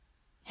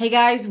Hey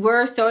guys,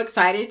 we're so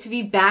excited to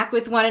be back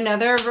with one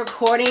another,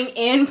 recording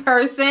in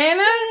person.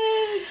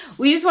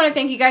 We just want to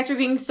thank you guys for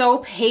being so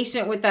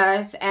patient with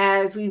us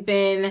as we've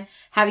been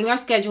having our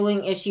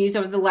scheduling issues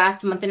over the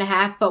last month and a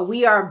half, but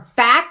we are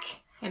back.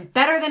 And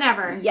better than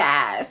ever.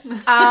 Yes.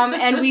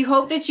 And we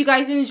hope that you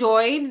guys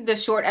enjoyed the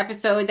short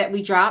episode that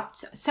we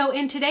dropped. So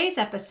in today's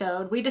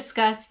episode, we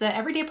discuss the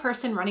everyday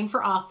person running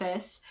for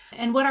office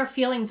and what our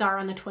feelings are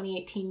on the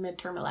 2018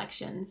 midterm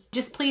elections.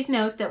 Just please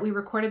note that we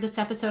recorded this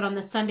episode on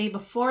the Sunday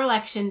before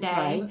Election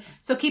Day. Right.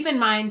 So keep in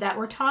mind that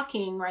we're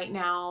talking right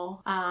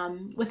now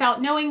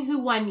without knowing who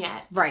won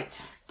yet. Right.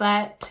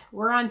 But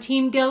we're on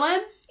Team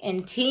Gillum.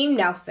 And Team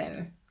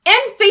Nelson.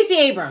 And Stacey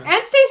Abrams.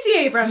 And Stacey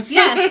Abrams,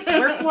 yes.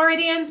 We're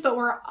Floridians, but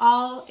we're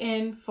all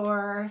in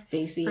for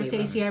Stacey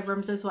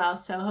Abrams as well.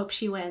 So hope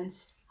she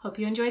wins. Hope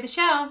you enjoy the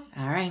show.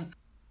 All right.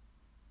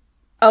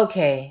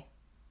 Okay.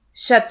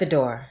 Shut the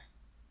door.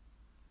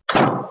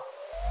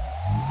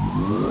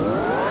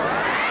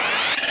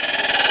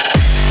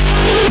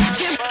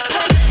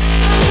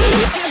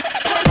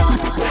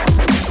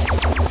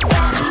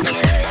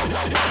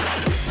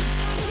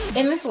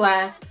 In this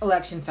last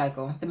election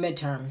cycle, the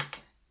midterms,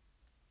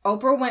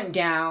 Oprah went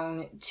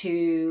down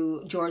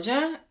to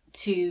Georgia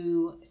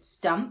to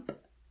stump.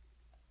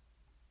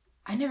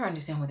 I never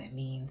understand what that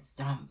means,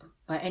 stump.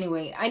 But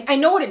anyway, I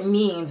know what it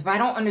means, but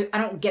I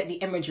don't get the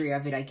imagery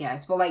of it, I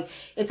guess. But like,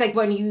 it's like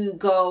when you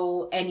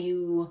go and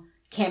you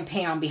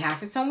campaign on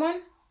behalf of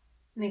someone.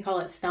 And they call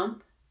it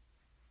stump.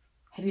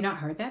 Have you not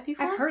heard that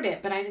before? I've heard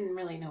it, but I didn't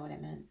really know what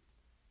it meant.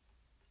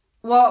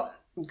 Well,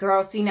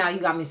 girl, see, now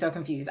you got me so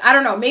confused. I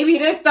don't know. Maybe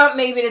it is stump,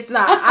 maybe it's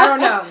not. I don't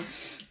know.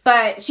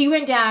 But she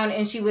went down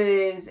and she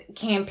was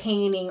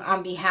campaigning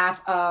on behalf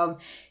of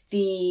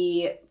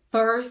the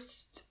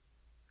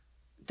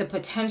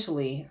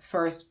potentially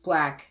first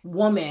Black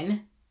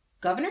woman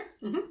governor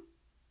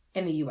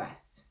in the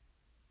U.S.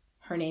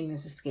 Her name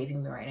is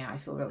escaping me right now. I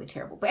feel really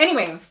terrible. But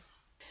anyway,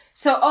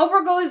 so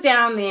Oprah goes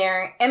down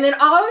there and then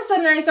all of a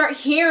sudden I start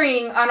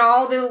hearing on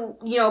all the,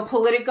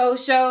 Politico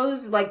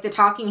shows, like the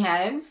talking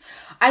heads,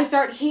 I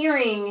start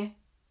hearing,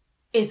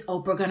 is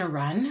Oprah gonna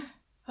run?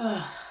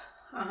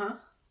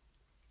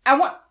 I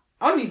want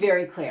to be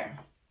very clear.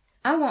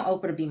 I want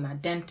Oprah to be my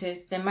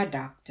dentist and my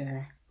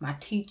doctor, my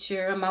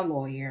teacher and my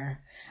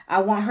lawyer.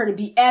 I want her to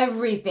be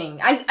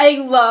everything. I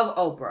love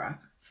Oprah.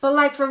 But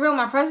like, for real,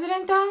 my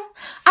president though?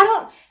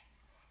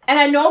 And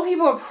I know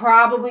people are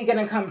probably going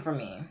to come for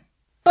me.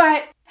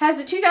 But has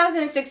the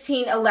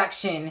 2016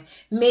 election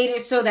made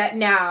it so that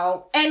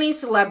now any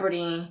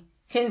celebrity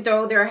can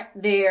throw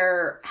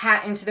their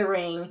hat into the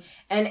ring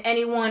and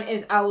anyone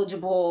is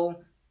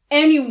eligible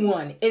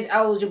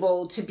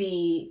to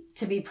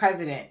be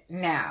president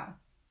now?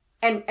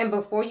 And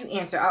before you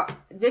answer,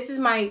 this is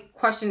my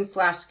question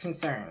 /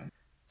 concern.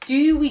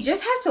 Do we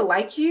just have to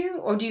like you,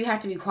 or do you have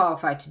to be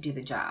qualified to do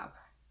the job?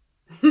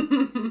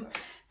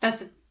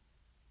 That's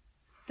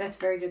a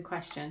very good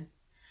question.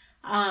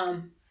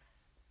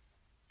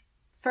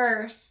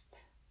 First,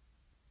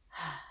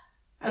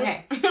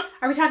 okay.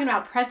 Are we talking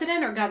about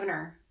president or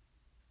governor?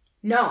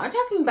 No, I'm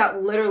talking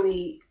about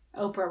literally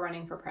Oprah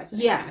running for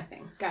president. Yeah. Kind of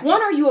thing. Gotcha.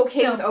 One, are you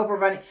okay with Oprah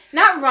running?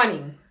 Not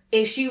running.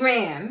 If she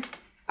ran,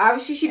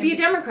 obviously she'd be a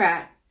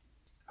Democrat.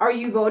 Are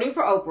you voting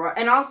for Oprah?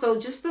 And also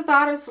just the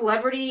thought of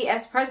celebrity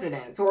as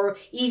presidents, or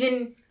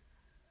even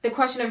the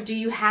question of, do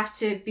you have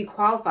to be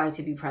qualified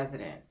to be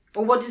president?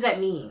 Or what does that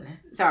mean?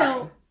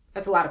 Sorry.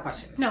 That's a lot of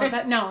questions.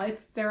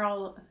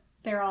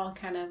 They're all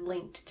kind of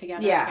linked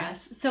together, Yeah. I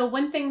guess. So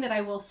one thing that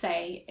I will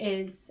say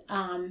is,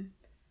 I'm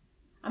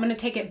going to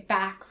take it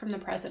back from the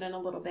president a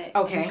little bit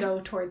and go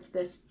towards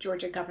this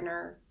Georgia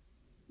governor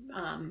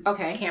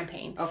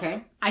campaign.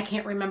 Okay. I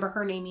can't remember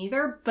her name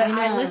either, but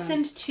I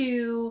listened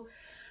to,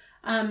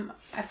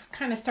 I've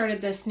kind of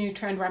started this new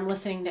trend where I'm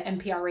listening to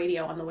NPR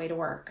radio on the way to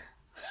work.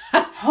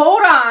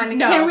 Hold on.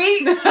 No. Can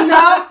we? No.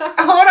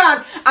 Hold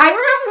on. I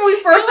remember when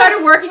we first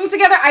started working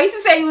together, I used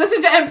to say,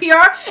 listen to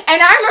NPR.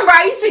 And I remember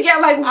I used to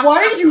get like,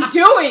 what are you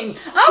doing?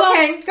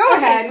 Okay, go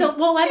ahead. So,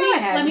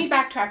 let me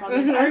backtrack on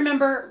this. I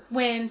remember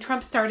when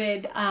Trump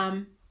started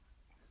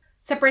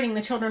separating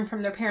the children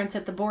from their parents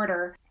at the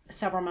border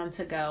several months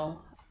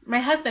ago. My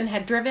husband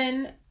had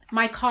driven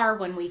my car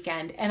one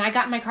weekend, and I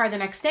got in my car the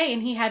next day,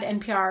 and he had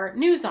NPR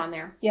news on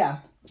there. Yeah.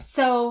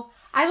 So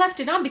I left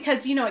it on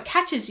because, it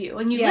catches you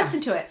and you listen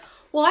to it.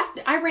 Well,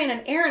 I ran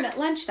an errand at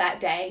lunch that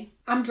day.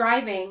 I'm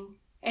driving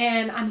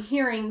and I'm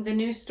hearing the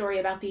news story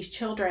about these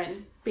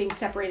children being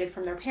separated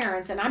from their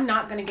parents. And I'm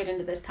not going to get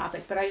into this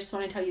topic, but I just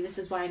want to tell you this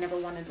is why I never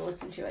wanted to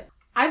listen to it.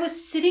 I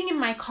was sitting in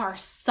my car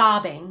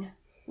sobbing,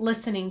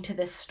 listening to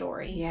this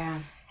story.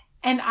 Yeah.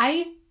 And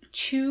I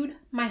chewed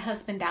my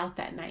husband out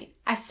that night.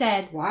 I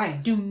said, why?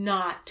 Do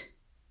not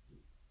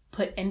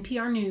put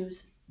NPR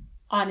News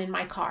on in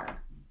my car.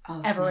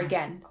 Ever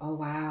again. Oh,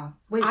 wow.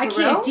 Wait, I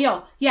can't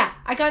deal. Yeah.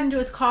 I got into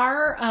his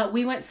car.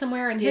 We went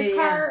somewhere in his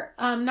car.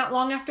 Not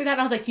long after that,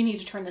 I was like, you need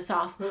to turn this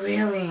off.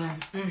 Really?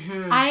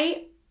 Mm-hmm.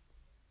 I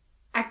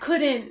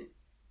couldn't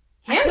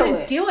handle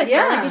it. Deal with it.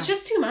 Like, it's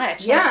just too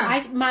much. Yeah.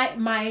 Like,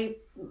 my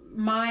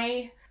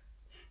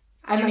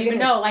I don't even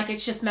know. Like,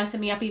 it's just messing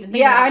me up even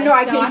thinking about it. I know.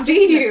 I can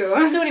see you.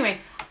 So anyway,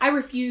 I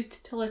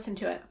refused to listen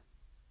to it.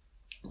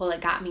 Well,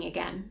 it got me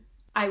again.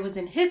 I was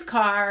in his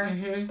car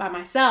by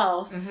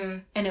myself,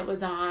 and it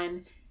was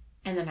on,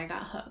 and then I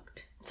got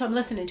hooked. So I'm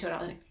listening to it all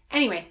the time.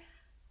 Anyway,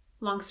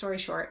 long story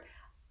short,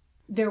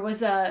 there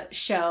was a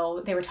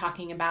show. They were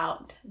talking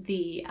about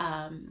the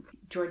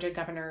Georgia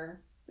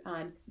governor.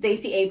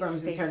 Stacey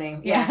Abrams is her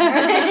name.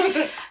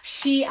 Yeah.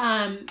 She's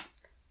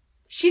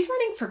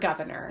running for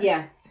governor.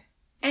 Yes.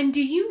 And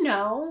do you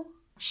know,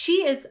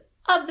 she is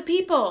of the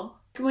people.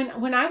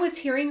 When I was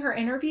hearing her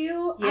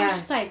interview, I was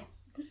just like,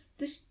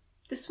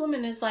 this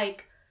woman is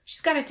like,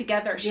 she's got it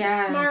together. She's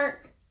smart.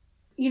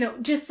 You know,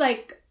 just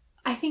like,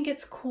 I think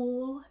it's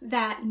cool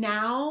that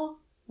now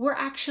we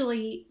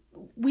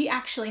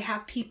actually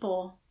have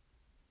people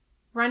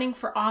running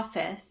for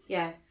office.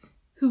 Yes.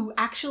 Who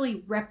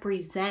actually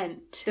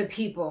represent the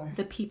people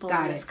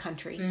in this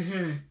country.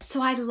 Mm-hmm.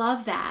 So I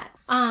love that.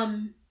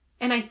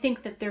 And I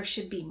think that there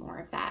should be more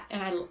of that.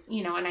 And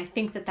I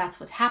think that that's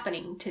what's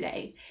happening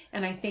today.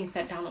 And I think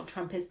that Donald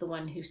Trump is the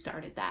one who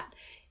started that.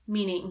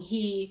 Meaning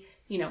he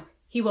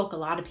woke a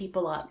lot of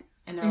people up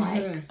and they're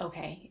like,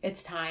 okay,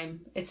 it's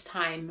time. It's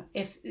time.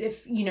 If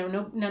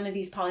none of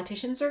these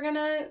politicians are going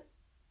to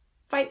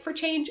fight for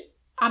change,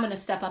 I'm going to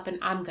step up and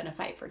I'm going to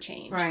fight for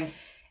change. Right.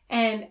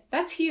 And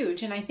that's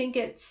huge. And I think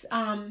it's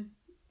a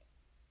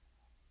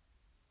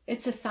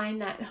sign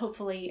that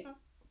hopefully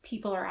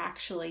people are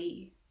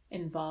actually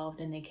involved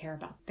and they care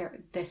about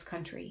this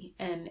country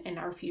and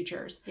our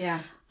futures.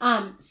 Yeah.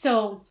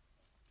 So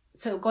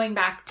going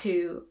back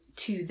to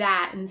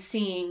that and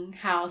seeing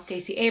how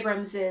Stacey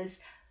Abrams is,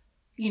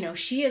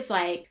 she is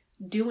like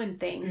doing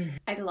things.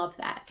 I love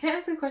that. Can I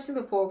ask you a question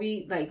before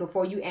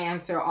you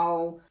answer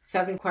all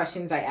 7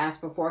 questions I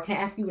asked before? Can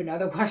I ask you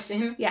another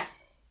question? Yeah.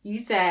 You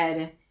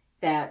said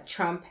that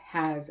Trump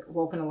has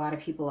woken a lot of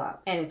people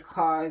up and it's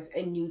caused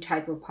a new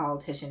type of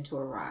politician to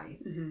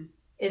arise. Mm-hmm.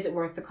 Is it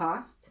worth the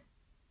cost?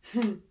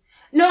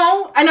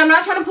 No, and I'm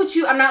not trying to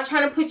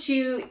put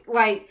you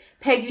like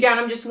peg you down.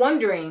 I'm just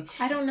wondering.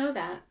 I don't know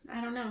that. I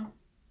don't know.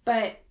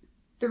 But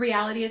the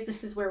reality is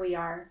this is where we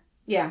are.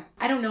 Yeah.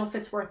 I don't know if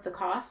it's worth the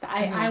cost.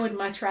 I would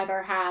much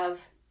rather have...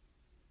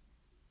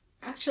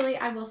 Actually,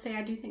 I will say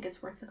I do think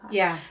it's worth the cost.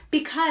 Yeah.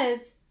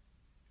 Because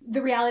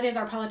the reality is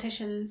our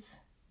politicians,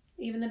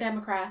 even the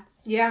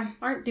Democrats,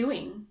 aren't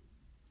doing...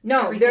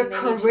 No, they're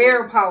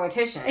career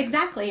politicians.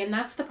 Exactly, and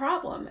that's the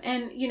problem.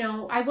 And,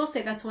 I will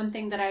say that's one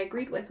thing that I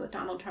agreed with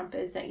Donald Trump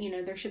is that,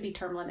 there should be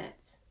term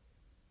limits.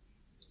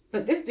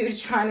 But this dude's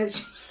trying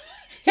to...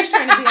 He's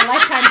trying to be a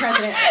lifetime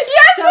president.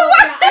 Yes! So,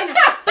 I know.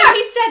 But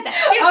he said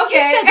that. Okay.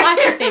 He said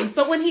lots of things.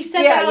 But when he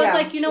said that, I was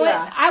like,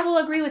 what? I will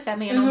agree with that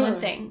man on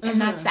one thing.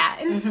 And that's that.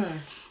 And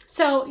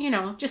so,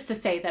 just to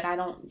say that I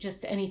don't,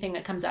 just anything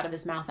that comes out of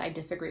his mouth I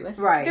disagree with.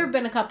 Right. There have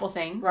been a couple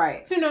things.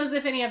 Right. Who knows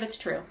if any of it's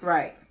true.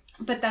 Right.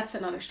 But that's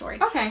another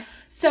story. Okay.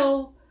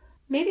 So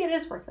maybe it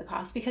is worth the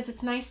cost because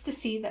it's nice to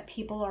see that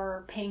people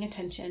are paying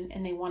attention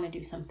and they want to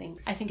do something.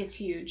 I think it's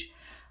huge.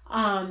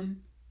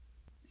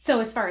 So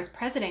as far as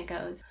president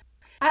goes,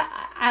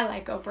 I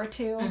like Oprah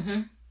too.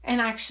 Mm-hmm.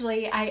 And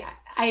actually,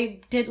 I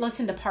did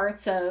listen to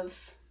parts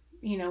of,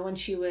 when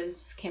she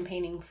was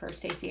campaigning for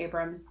Stacey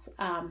Abrams.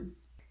 And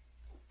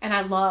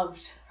I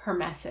loved her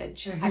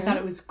message. Mm-hmm. I thought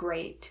it was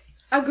great.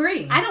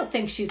 Agree. I don't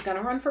think she's going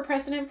to run for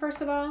president,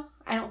 first of all.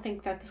 I don't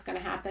think that's going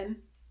to happen.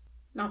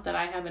 Not that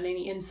I have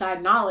any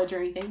inside knowledge or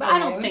anything, but I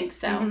don't think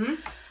so.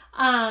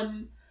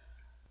 Mm-hmm.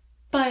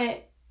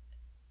 But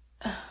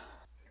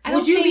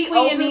would you be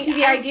open to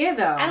the idea,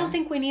 though? I don't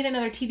think we need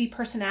another TV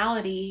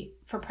personality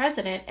for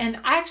president. And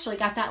I actually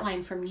got that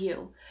line from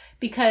you.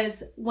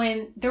 Because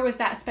when there was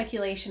that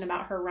speculation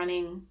about her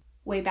running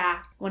way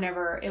back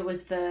whenever it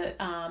was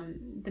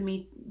when the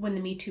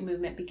Me Too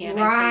movement began.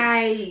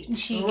 Right.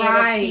 She gave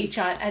a speech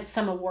at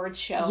some awards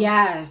show.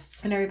 Yes.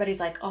 And everybody's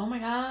like, oh my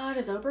God,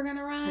 is Oprah going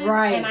to run?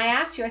 Right. And I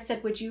asked you, I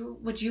said, would you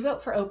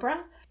vote for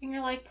Oprah? And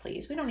you're like,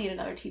 please, we don't need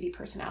another TV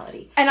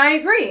personality. And I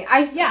agree.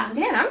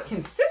 Man, I'm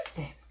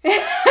consistent.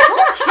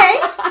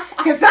 Okay.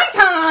 Because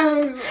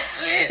sometimes.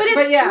 But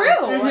it's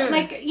true. Mm-hmm.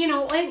 Like,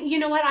 and you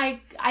know what?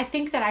 I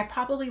think that I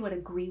probably would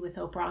agree with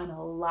Oprah on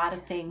a lot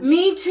of things.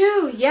 Me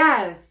too,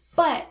 yes.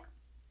 But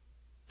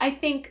I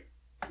think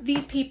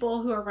these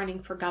people who are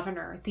running for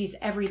governor, these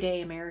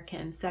everyday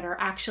Americans that are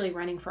actually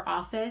running for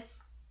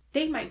office,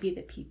 they might be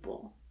the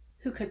people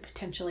who could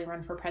potentially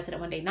run for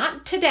president one day.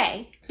 Not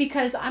today,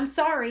 because I'm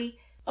sorry,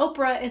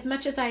 Oprah, as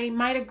much as I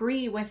might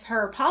agree with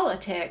her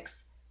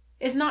politics,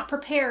 is not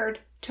prepared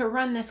to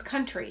run this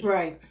country.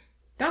 Right.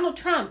 Donald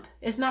Trump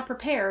is not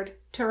prepared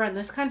to run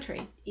this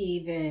country.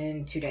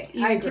 Even today.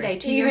 I agree. Today,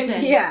 2 years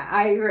in. Yeah,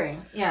 I agree.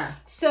 Yeah.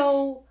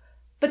 So,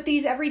 but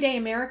these everyday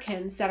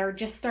Americans that are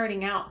just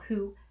starting out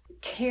who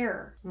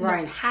care and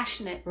are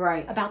passionate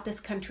about this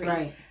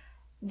country,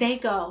 they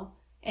go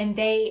and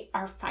they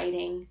are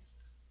fighting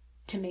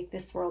to make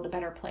this world a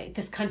better place,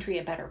 this country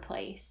a better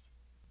place.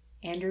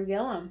 Andrew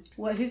Gillum.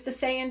 Well, who's to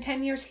say in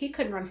 10 years he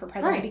couldn't run for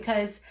president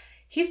because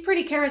he's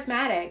pretty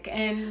charismatic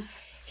and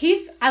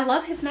I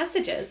love his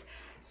messages.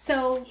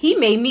 So he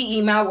made me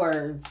eat my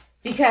words.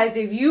 Because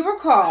if you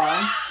recall,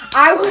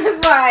 I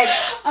was like,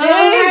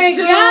 this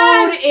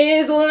dude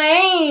is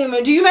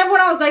lame. Do you remember when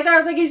I was like that? I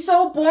was like, he's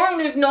so boring.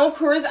 There's no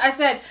charisma. I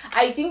said,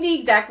 I think the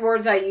exact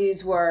words I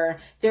used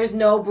were, there's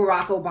no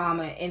Barack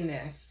Obama in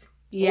this.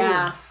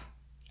 Yeah. Ooh.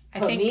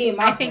 I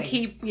think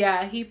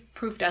he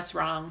proved us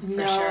wrong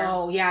for sure.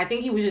 No, yeah, I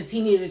think he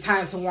needed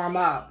time to warm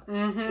up.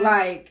 Mm-hmm.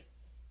 Like,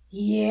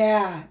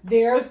 yeah,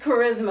 there's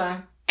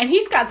charisma. And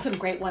he's got some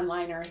great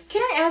one-liners.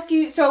 Can I ask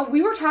you, so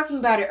we were talking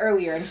about it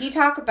earlier, and he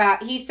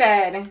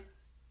said...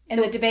 In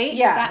the debate?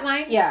 Yeah. That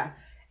line? Yeah.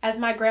 As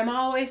my grandma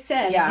always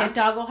said, hit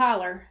dog will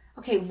holler.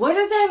 Okay, what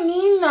does that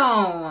mean,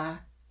 though?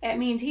 It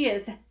means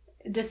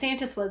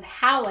DeSantis was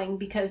howling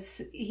because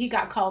he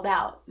got called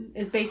out,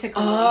 is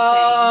basically what he's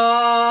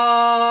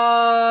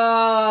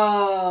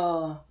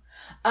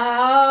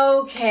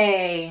saying.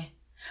 Okay.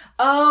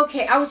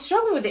 Okay, I was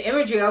struggling with the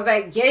imagery. I was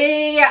like,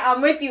 yeah,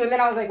 I'm with you. And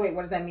then I was like, wait,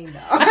 what does that mean, though?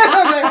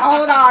 I was like,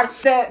 hold on.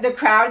 The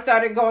crowd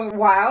started going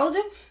wild.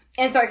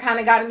 And so I kind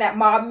of got in that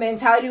mob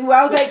mentality where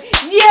I was like,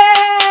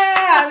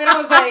 yeah! And then I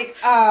was like,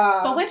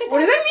 but what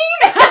does that mean?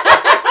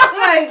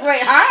 Like,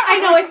 wait, huh? I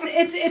know,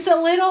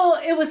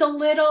 it was a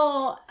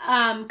little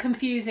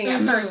confusing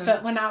at first,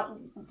 but when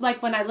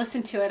I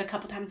listened to it a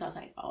couple times, I was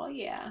like, oh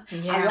yeah.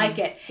 I like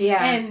it.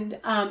 Yeah. And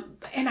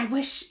I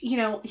wish,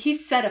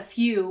 he's said a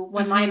few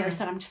one-liners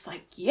that I'm just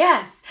like,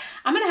 yes,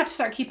 I'm going to have to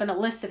start keeping a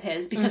list of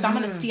his because I'm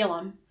going to steal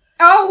them.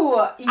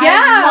 Oh, yeah.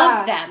 I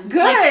love them.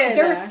 Good. Like,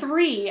 there are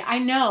 3. I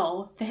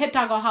know the hit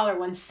dog will holler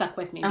one stuck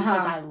with me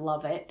because I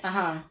love it.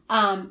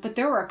 But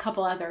there were a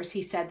couple others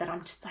he said that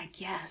I'm just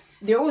like, yes.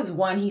 There was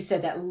one he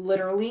said that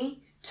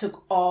literally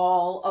took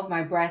all of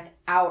my breath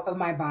out of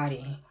my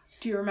body.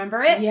 Do you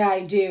remember it? Yeah,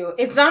 I do.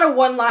 It's not a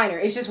one-liner.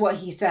 It's just what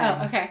he said.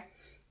 Oh, okay.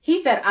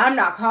 He said, I'm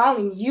not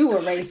calling you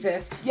a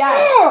racist.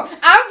 Yeah.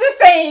 I'm just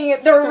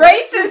saying the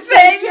racist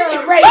said you're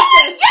a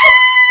racist.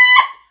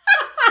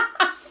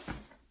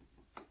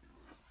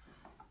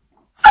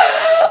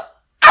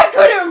 I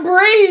couldn't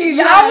breathe.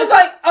 Yes.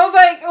 I was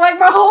like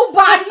my whole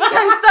body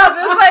tensed up.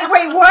 It was like,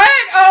 wait, what?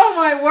 Oh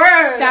my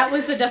word. That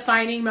was a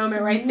defining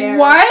moment right there.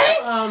 What?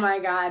 Oh my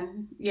God.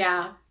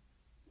 Yeah.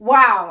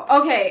 Wow.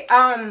 Okay.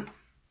 Can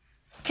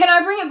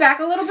I bring it back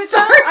a little bit?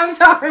 Sorry. I'm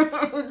sorry.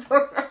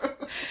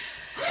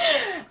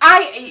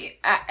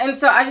 And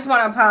so I just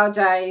want to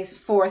apologize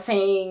for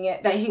saying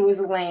that he was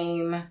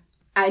lame.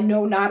 I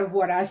know not of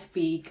what I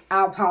speak.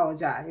 I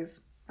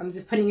apologize. I'm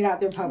just putting it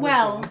out there publicly.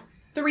 Well,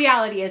 the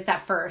reality is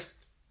that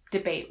first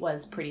debate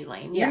was pretty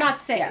lame. You're not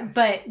saying,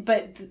 but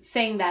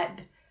saying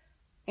that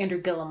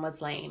Andrew Gillum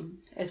was lame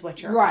is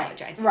what you're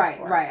apologizing for.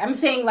 Right. I'm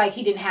saying like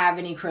he didn't have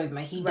any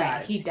charisma. He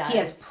does. He does. He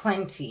has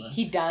plenty.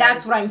 He does.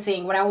 That's what I'm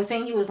saying. When I was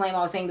saying he was lame, I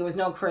was saying there was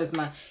no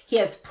charisma. He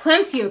has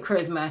plenty of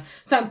charisma.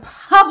 So I'm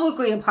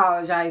publicly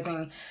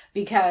apologizing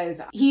because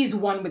he's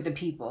one with the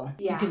people.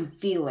 Yeah. You can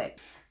feel it.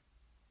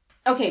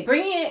 Okay,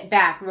 bringing it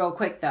back real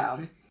quick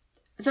though.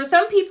 So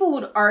some people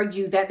would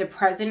argue that the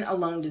president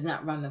alone does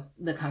not run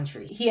the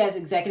country. He has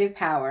executive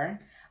power,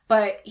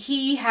 but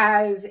he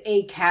has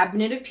a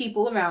cabinet of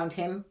people around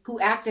him who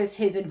act as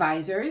his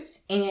advisors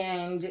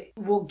and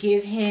will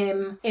give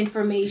him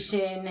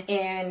information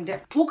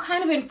and will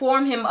kind of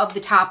inform him of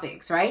the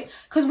topics, right?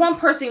 Because one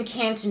person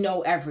can't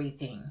know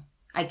everything.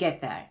 I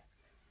get that.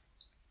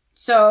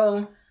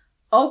 So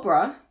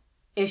Oprah,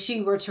 if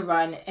she were to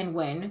run and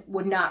win,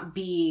 would not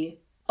be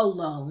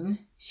alone.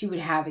 She would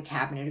have a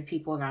cabinet of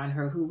people around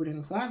her who would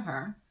inform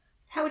her.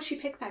 How would she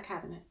pick that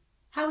cabinet?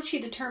 How would she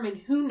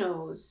determine who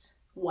knows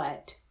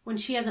what when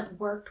she hasn't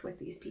worked with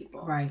these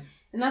people? Right.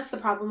 And that's the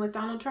problem with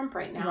Donald Trump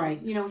right now. Right.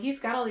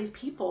 He's got all these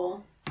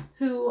people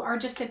who are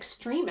just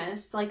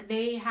extremists. Like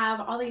they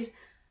have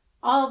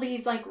all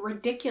these like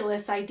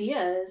ridiculous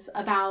ideas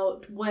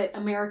about what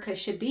America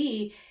should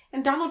be.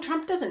 And Donald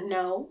Trump doesn't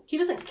know. He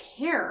doesn't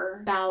care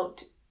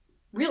about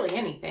really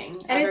anything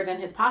other than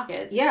his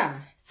pockets.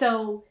 Yeah.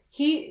 So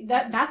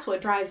that's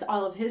what drives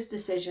all of his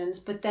decisions.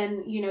 But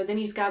then, then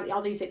he's got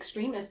all these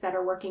extremists that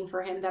are working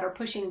for him that are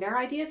pushing their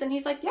ideas. And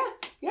he's like, yeah,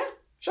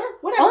 sure,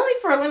 whatever. Only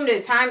for a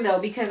limited time though,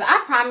 because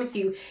I promise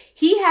you,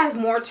 he has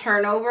more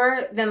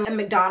turnover than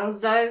McDonald's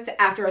does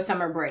after a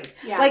summer break.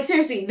 Yeah. Like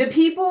seriously, the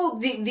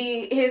people,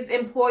 his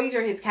employees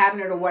or his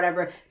cabinet or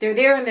whatever, they're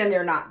there and then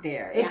they're not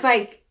there. It's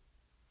like,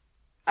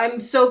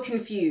 I'm so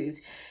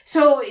confused.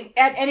 So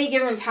at any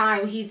given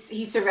time,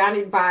 he's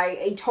surrounded by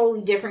a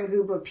totally different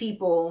group of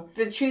people.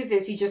 The truth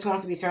is he just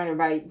wants to be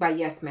surrounded by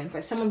yes men.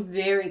 But someone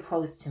very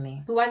close to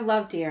me, who I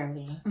love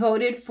dearly,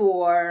 voted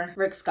for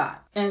Rick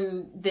Scott.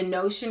 And the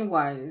notion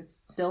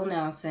was Bill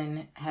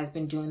Nelson has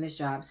been doing this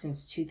job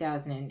since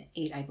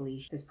 2008, I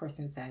believe this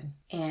person said.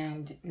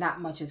 And not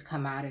much has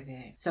come out of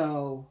it.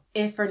 So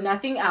if for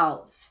nothing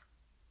else,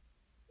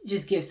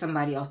 just give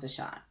somebody else a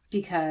shot.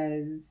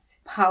 Because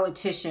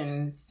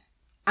politicians,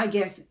 I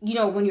guess,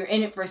 when you're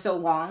in it for so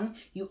long,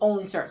 you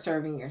only start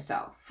serving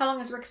yourself. How long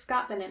has Rick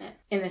Scott been in it?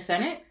 In the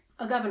Senate?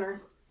 A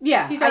governor.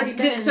 Yeah. He's already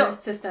been in the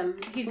system.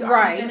 He's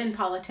already been in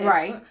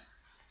politics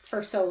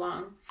for so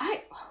long.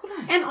 Hold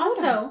on. And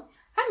also,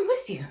 I'm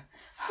with you.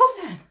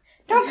 Hold on.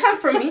 Don't come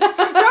for me. Don't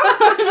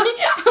come for me.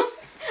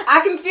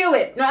 I can feel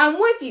it. No, I'm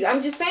with you.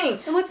 I'm just saying.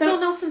 And what's Bill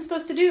Nelson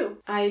supposed to do?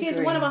 I agree. He is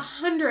one of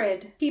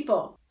 100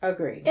 people.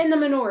 Agreed. In the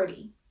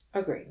minority.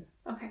 Agreed.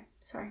 Okay,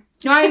 sorry.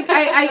 No,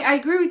 I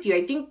agree with you.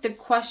 I think the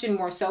question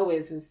more so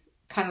is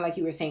kind of like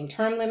you were saying,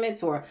 term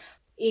limits, or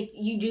if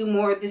you do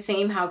more of the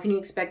same, how can you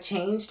expect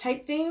change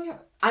type thing?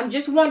 I'm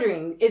just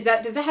wondering, does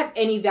that have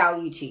any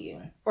value to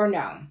you or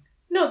no?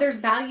 No,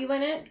 there's value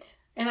in it.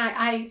 And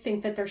I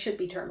think that there should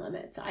be term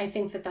limits. I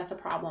think that that's a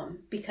problem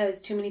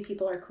because too many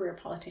people are career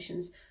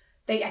politicians.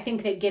 I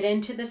think they get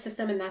into the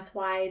system, and that's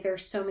why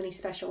there's so many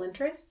special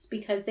interests,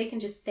 because they can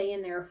just stay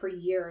in there for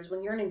years.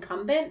 When you're an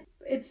incumbent,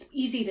 it's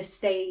easy to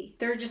stay.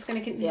 They're just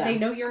going to, they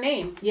know your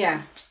name.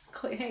 Yeah.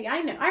 Hey,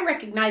 I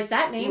recognize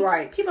that name.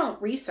 Right. People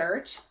don't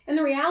research. And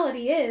the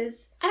reality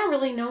is, I don't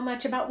really know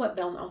much about what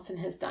Bill Nelson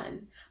has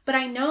done, but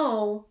I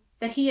know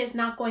that he is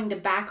not going to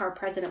back our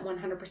president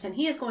 100%.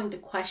 He is going to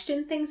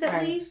question things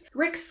at least.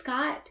 Rick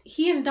Scott,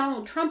 he and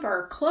Donald Trump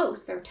are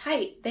close. They're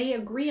tight. They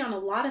agree on a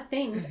lot of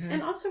things. Mm-hmm.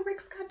 And also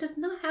Rick Scott does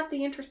not have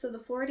the interests of the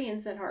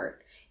Floridians at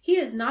heart. He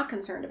is not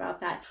concerned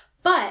about that.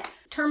 But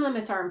term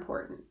limits are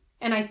important.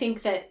 And I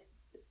think that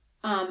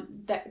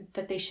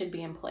that they should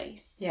be in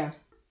place. Yeah.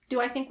 Do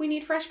I think we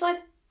need fresh blood?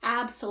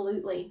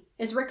 Absolutely.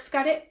 Is Rick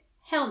Scott it?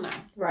 Hell no.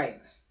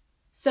 Right.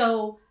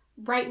 So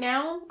right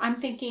now,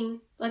 I'm thinking,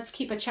 let's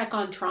keep a check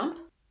on Trump.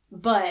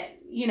 But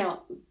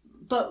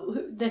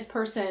this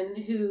person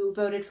who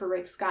voted for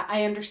Rick Scott,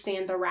 I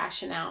understand the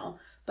rationale.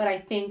 But I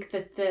think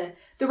that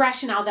the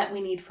rationale that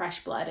we need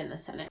fresh blood in the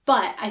Senate.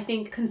 But I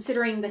think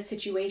considering the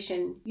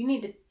situation, you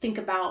need to think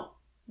about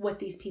what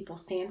these people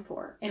stand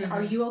for. And mm-hmm.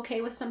 Are you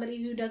okay with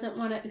somebody who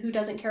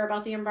doesn't care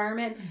about the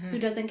environment, mm-hmm. who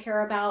doesn't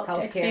care about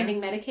healthcare,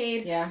 expanding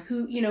Medicaid,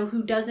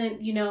 who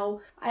doesn't,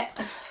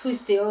 who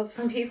steals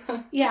from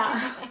people?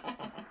 Yeah.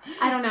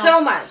 I don't know.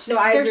 So much. No,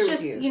 I agree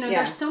with you.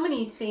 There's so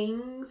many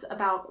things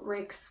about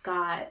Rick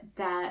Scott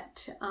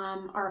that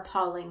are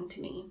appalling to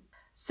me.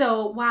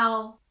 So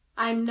while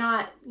I'm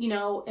not,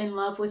 in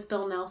love with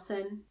Bill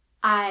Nelson,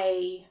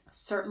 I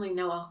certainly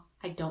know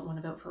I don't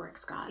want to vote for Rick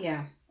Scott.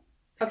 Yeah.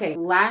 Okay,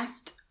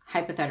 last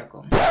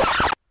hypothetical.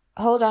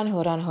 Hold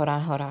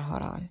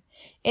on.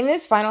 In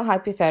this final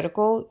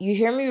hypothetical, you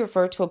hear me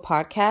refer to a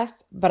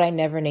podcast, but I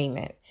never name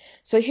it.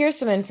 So here's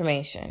some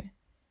information.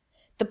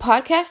 The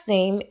podcast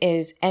name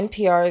is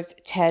NPR's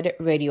TED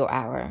Radio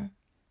Hour.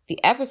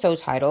 The episode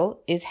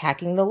title is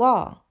Hacking the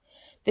Law.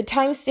 The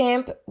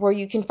timestamp where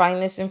you can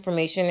find this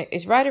information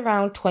is right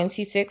around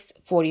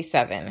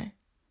 2647.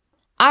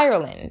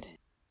 Ireland.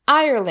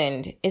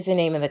 Ireland is the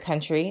name of the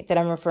country that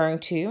I'm referring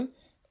to.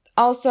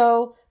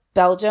 Also,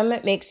 Belgium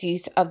makes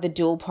use of the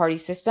dual-party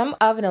system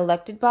of an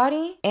elected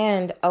body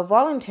and a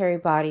voluntary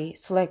body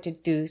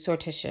selected through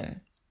sortition.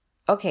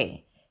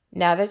 Okay,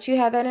 now that you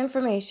have that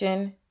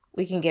information,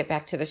 we can get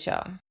back to the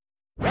show.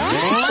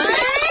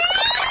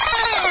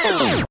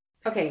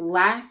 Okay,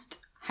 last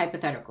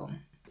hypothetical.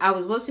 I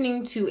was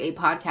listening to a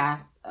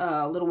podcast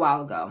a little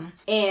while ago,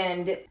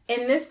 and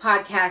in this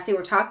podcast, they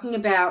were talking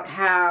about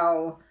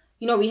how,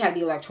 we have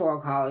the Electoral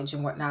College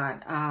and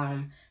whatnot,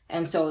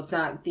 and so it's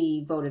not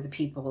the vote of the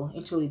people.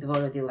 It's really the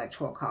vote of the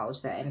Electoral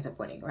College that ends up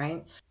winning,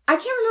 right? I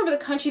can't remember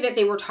the country that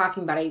they were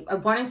talking about. I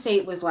want to say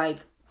it was like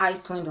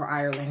Iceland or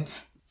Ireland.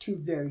 Two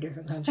very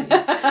different countries.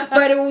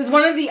 But it was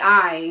one of the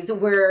I's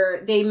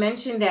where they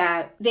mentioned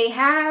that they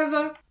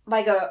have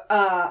like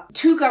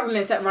two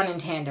governments that run in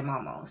tandem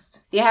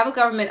almost. They have a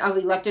government of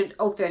elected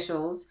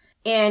officials,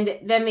 and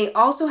then they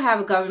also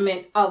have a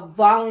government of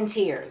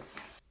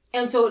volunteers.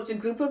 And so it's a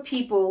group of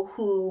people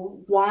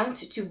who want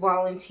to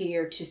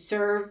volunteer to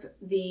serve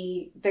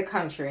the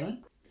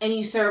country. And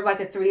you serve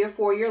like a 3 or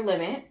 4 year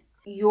limit.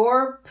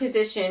 Your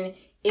position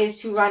is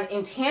to run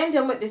in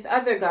tandem with this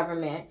other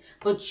government,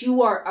 but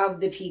you are of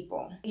the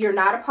people. You're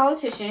not a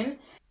politician.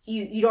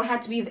 You don't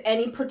have to be of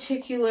any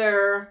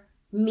particular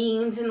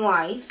means in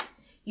life.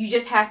 You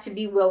just have to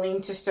be willing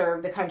to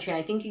serve the country. And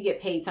I think you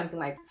get paid something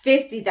like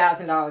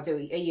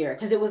 $50,000 a year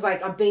because it was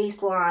like a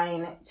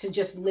baseline to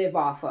just live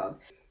off of.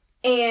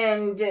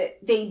 And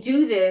they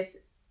do this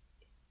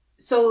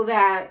so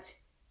that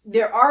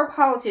there are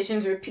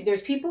politicians or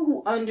there's people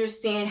who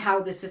understand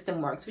how the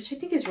system works, which I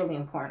think is really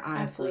important,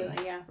 honestly.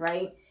 Absolutely, yeah.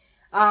 Right?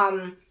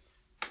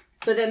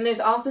 But then there's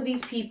also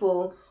these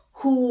people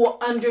who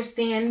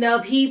understand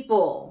the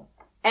people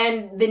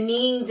and the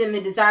needs and the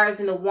desires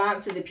and the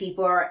wants of the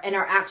people and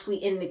are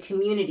actually in the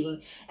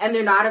community. And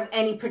they're not of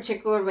any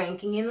particular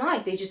ranking in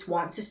life. They just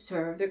want to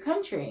serve their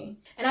country.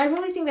 And I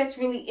really think that's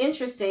really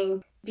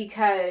interesting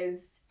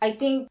because I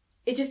think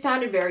it just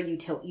sounded very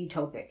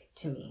utopic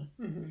to me.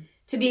 Mm-hmm.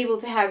 To be able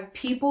to have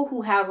people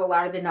who have a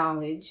lot of the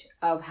knowledge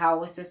of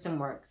how a system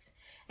works,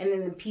 and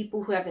then the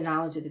people who have the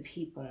knowledge of the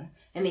people,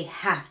 and they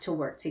have to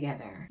work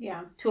together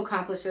to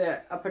accomplish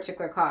a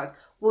particular cause.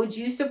 Would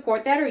you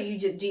support that, or do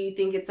you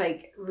think it's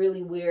like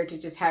really weird to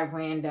just have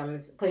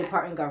randoms play a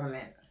part in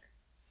government?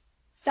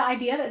 The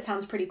idea of it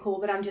sounds pretty cool,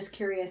 but I'm just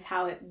curious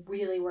how it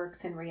really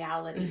works in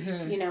reality.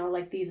 Mm-hmm.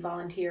 Like these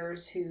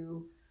volunteers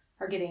who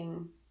are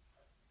getting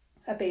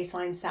a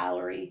baseline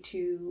salary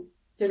to...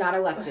 They're not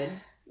elected.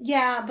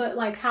 Yeah, but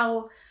like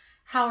how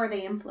are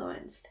they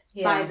influenced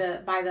by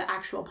the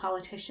actual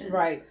politicians?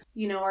 Right.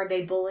 You know, are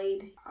they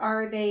bullied?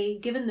 Are they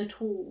given the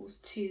tools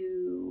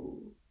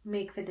to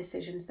make the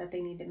decisions that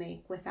they need to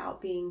make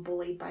without being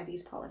bullied by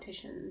these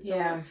politicians?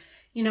 Yeah. Or,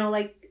 you know,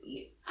 like,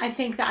 I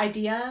think the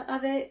idea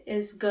of it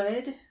is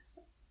good,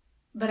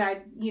 but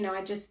I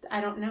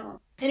don't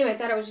know. Anyway, I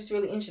thought it was just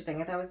really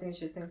interesting. I thought it was an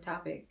interesting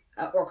topic,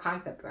 or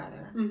concept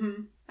rather.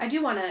 Mm-hmm. I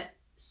do want to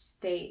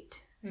state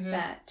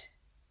that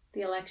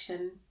the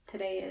election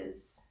today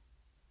is...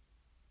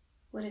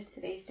 What is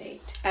today's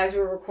date? As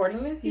we're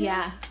recording this?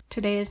 Yeah.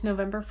 Today is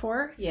November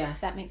 4th. Yeah.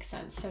 That makes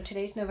sense. So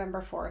today's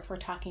November 4th. We're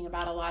talking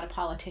about a lot of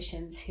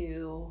politicians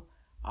who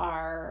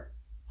are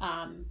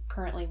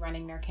currently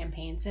running their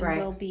campaigns. And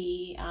we'll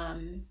be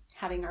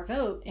having our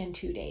vote in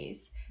 2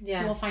 days.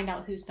 Yeah. So we'll find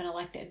out who's been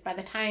elected. By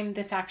the time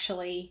this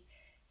actually...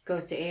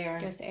 Goes to air,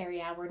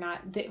 yeah.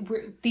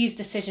 These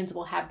decisions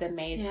will have been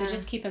made. Yeah. So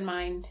just keep in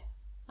mind,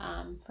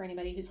 for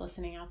anybody who's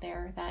listening out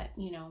there, that,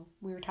 you know,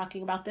 we were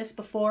talking about this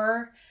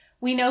before...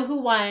 We know who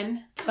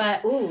won,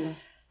 but ooh,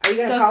 are you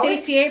gonna go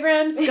Stacey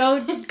Abrams,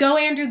 go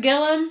Andrew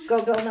Gillum,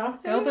 go Bill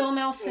Nelson, go Bill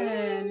Nelson.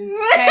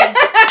 Okay.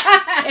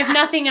 If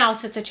nothing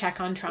else, it's a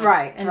check on Trump,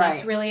 right? And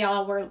that's really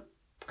all we're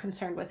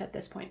concerned with at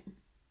this point.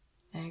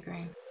 I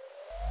agree.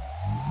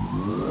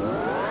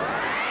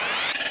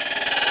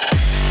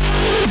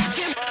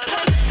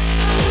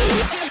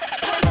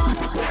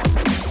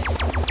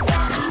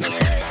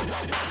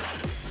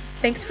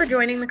 Thanks for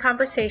joining the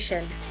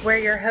conversation. We're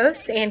your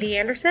hosts, Andy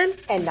Anderson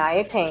and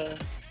Nia Tang.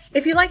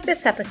 If you like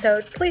this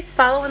episode, please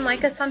follow and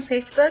like us on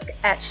Facebook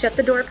at Shut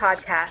the Door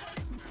Podcast.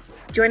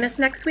 Join us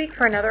next week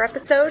for another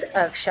episode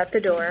of Shut the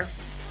Door.